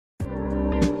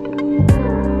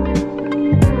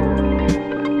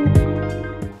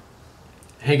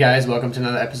Hey guys, welcome to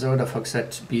another episode of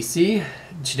HooksetBC.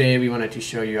 Today we wanted to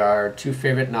show you our two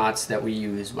favorite knots that we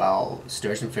use while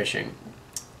sturgeon fishing.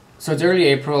 So it's early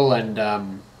April and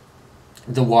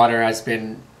the water has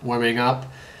been warming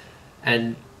up,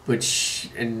 and which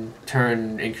in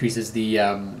turn increases the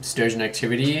sturgeon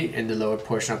activity in the lower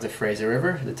portion of the Fraser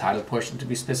River, the tidal portion to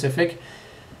be specific.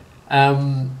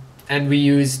 And we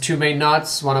use two main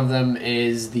knots. One of them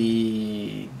is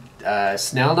the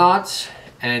Snell knot,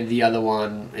 and the other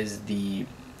one is the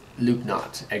loop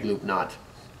knot, egg loop knot.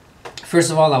 First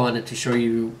of all, I wanted to show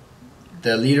you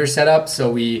the leader setup.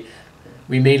 So we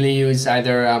mainly use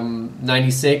either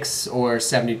 96 or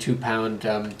 72 pound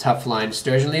tough line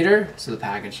sturgeon leader. So the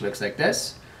package looks like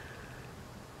this.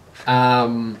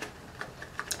 You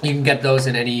can get those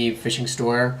in any fishing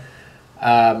store.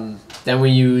 Then we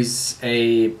use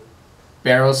a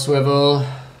barrel swivel.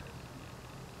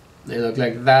 They look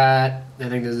like that. I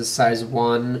think this is size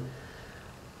 1.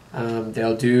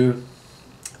 They'll do.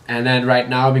 And then right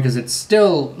now, because it's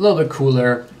still a little bit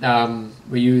cooler,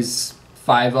 we use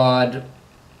 5-aught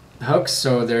hooks.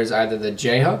 So there's either the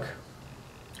J hook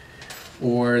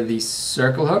or the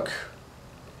circle hook.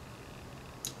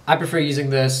 I prefer using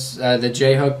this, the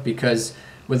J hook, because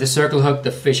with the circle hook,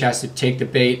 the fish has to take the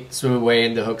bait, swim away,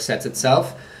 and the hook sets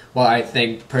itself. Well, I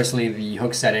think personally the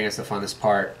hook setting is the funnest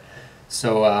part.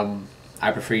 So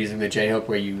I prefer using the J hook,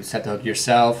 where you set the hook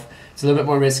yourself. It's a little bit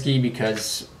more risky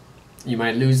because you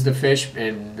might lose the fish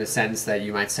in the sense that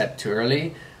you might set too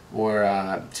early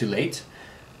or too late,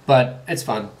 but it's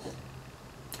fun.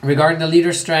 Regarding the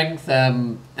leader strength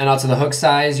and also the hook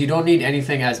size, you don't need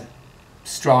anything as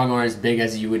strong or as big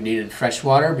as you would need in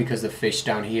freshwater, because the fish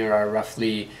down here are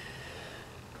roughly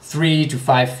 3 to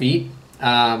 5 feet.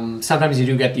 Sometimes you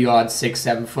do get the odd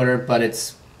 6-7 footer, but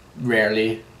it's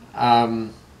rarely.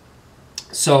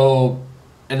 So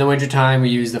in the wintertime we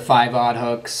use the 5-aught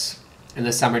hooks. In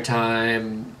the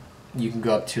summertime you can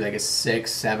go up to like a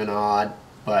 6-7 aught,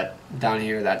 but down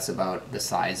here that's about the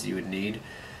size you would need.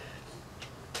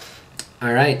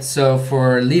 Alright, so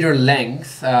for leader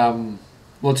length,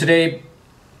 well today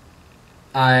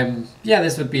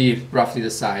this would be roughly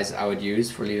the size I would use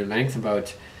for leader length,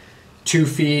 about 2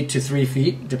 feet to 3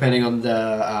 feet depending on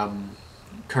the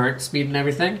current speed and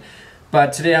everything.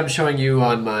 But today I'm showing you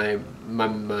on my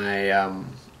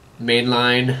main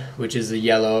line, which is a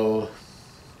yellow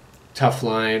tough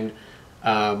line,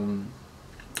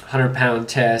 100-pound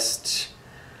test,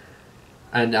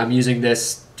 and I'm using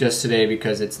this just today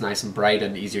because it's nice and bright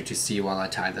and easier to see while I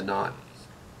tie the knot.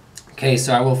 Okay,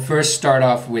 so I will first start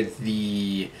off with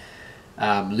the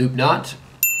loop knot.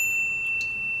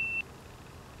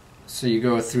 So you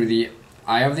go through the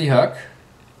eye of the hook,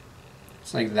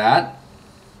 just like that.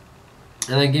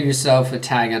 And then give yourself a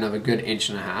tag end of a good 1.5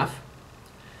 inches.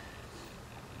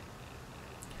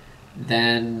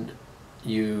 Then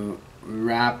you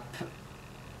wrap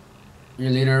your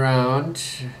leader around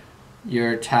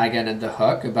your tag end of the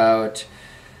hook about,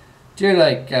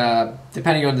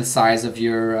 depending on the size of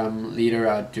your leader,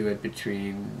 I'll do it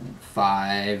between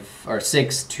 5 or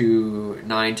 6 to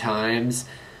 9 times.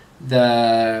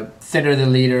 The thinner the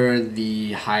leader,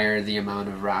 the higher the amount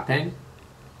of wrapping.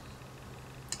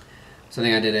 So I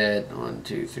think I did it 1,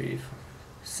 2, 3, 4,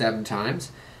 7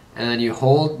 times. And then you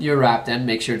hold your wrapped end,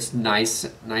 make sure it's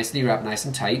nicely wrapped, nice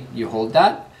and tight. You hold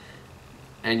that,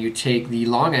 and you take the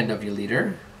long end of your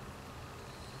leader,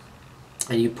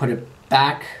 and you put it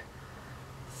back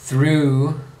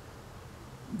through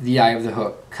the eye of the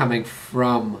hook, coming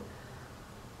from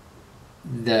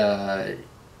the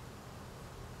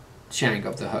shank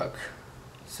of the hook.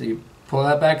 So you pull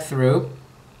that back through,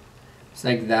 just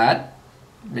like that.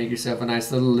 Make yourself a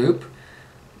nice little loop,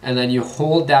 and then you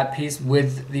hold that piece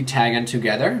with the tag end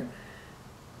together,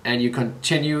 and you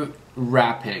continue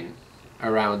wrapping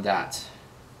around that.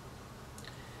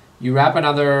 You wrap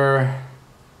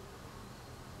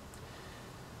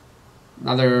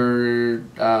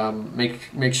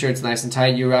make sure it's nice and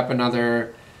tight. You wrap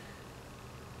another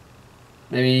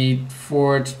maybe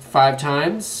 4 to 5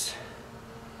 times.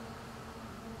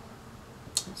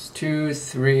 It's 2,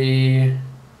 3,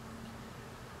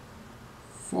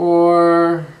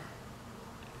 4,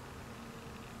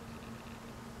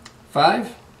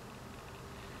 5,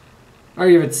 or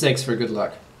give it 6 for good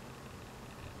luck.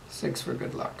 6 for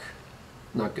good luck.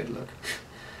 Not good luck.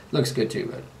 Looks good too,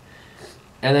 but.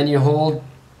 And then you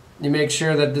make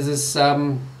sure that this is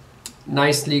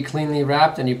nicely, cleanly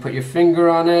wrapped, and you put your finger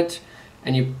on it,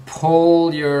 and you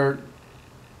pull your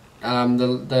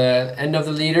the end of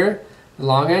the leader, the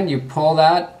long end, you pull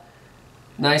that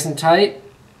nice and tight.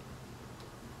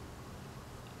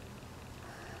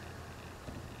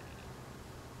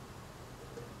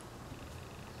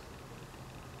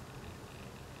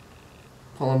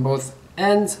 pull on both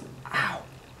ends. Ow!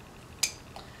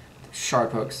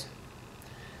 Sharp hooks.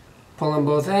 Pull on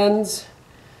both ends.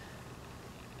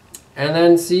 And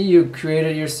then see, you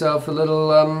created yourself a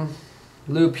little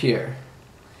loop here,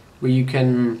 where you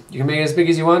can make it as big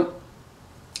as you want,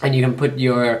 and you can put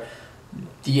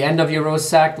the end of your row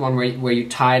sack, the one where you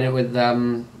tied it with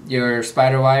your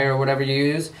spider wire or whatever you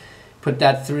use, put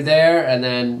that through there, and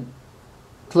then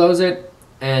close it,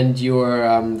 and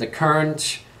your the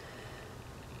current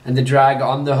and the drag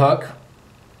on the hook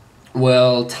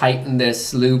will tighten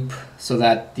this loop so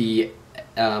that the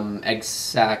egg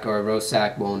sack or row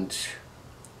sack won't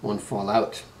fall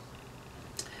out.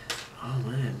 Oh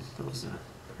man, that was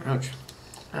ouch,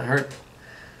 that hurt.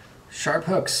 Sharp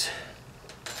hooks.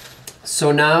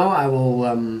 So now I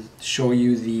will show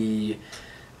you the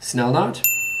Snell knot.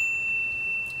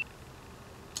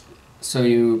 So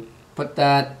you put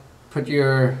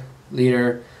your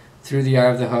leader through the eye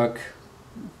of the hook,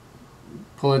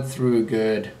 pull it through a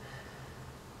good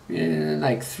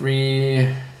like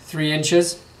 3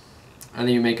 inches, and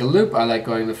then you make a loop. I like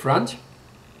going in the front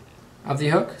of the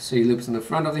hook, so you loop in the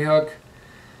front of the hook,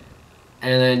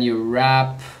 and then you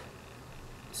wrap.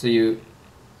 So you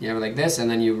have it like this, and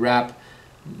then you wrap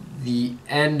the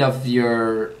end of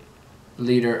your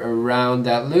leader around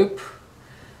that loop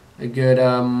a good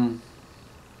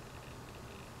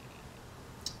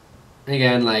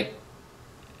again like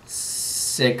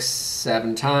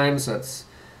 6-7 times. So it's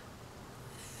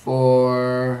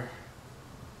 4,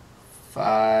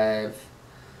 5,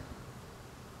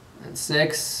 and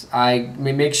 6. I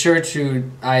make sure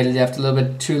I left a little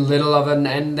bit too little of an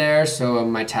end there, so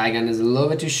my tag end is a little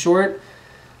bit too short,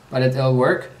 but it'll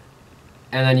work.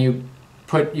 And then you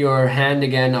put your hand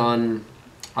again on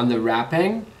the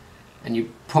wrapping, and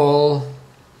you pull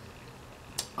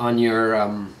on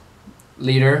your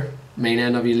leader, main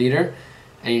end of your leader,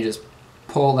 and you just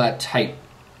pull that tight.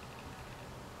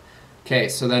 Okay,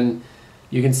 so then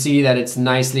you can see that it's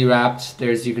nicely wrapped.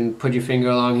 You can put your finger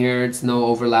along here. It's no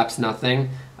overlaps,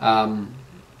 nothing, and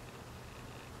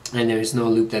there's no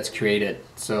loop that's created.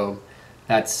 So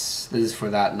this is for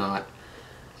that knot.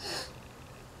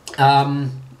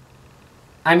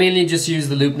 I mainly just use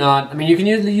the loop knot. I mean, you can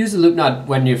use the loop knot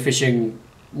when you're fishing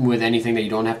with anything that you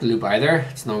don't have to loop either.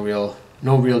 It's no real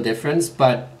difference,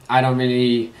 but I don't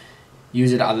really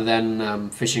use it other than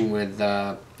fishing with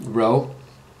roe.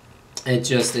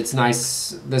 It's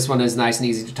nice. This one is nice and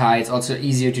easy to tie. It's also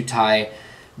easier to tie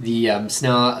the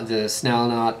Snell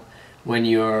knot when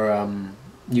you're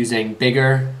using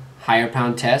bigger, higher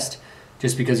pound test,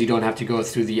 just because you don't have to go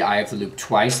through the eye of the loop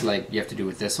twice like you have to do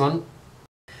with this one.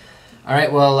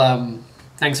 Alright, well,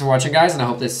 thanks for watching, guys, and I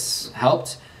hope this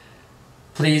helped.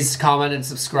 Please comment and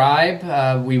subscribe.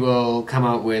 We will come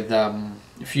out with a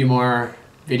few more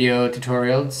video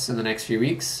tutorials in the next few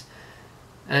weeks,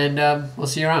 and we'll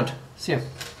see you around. See ya.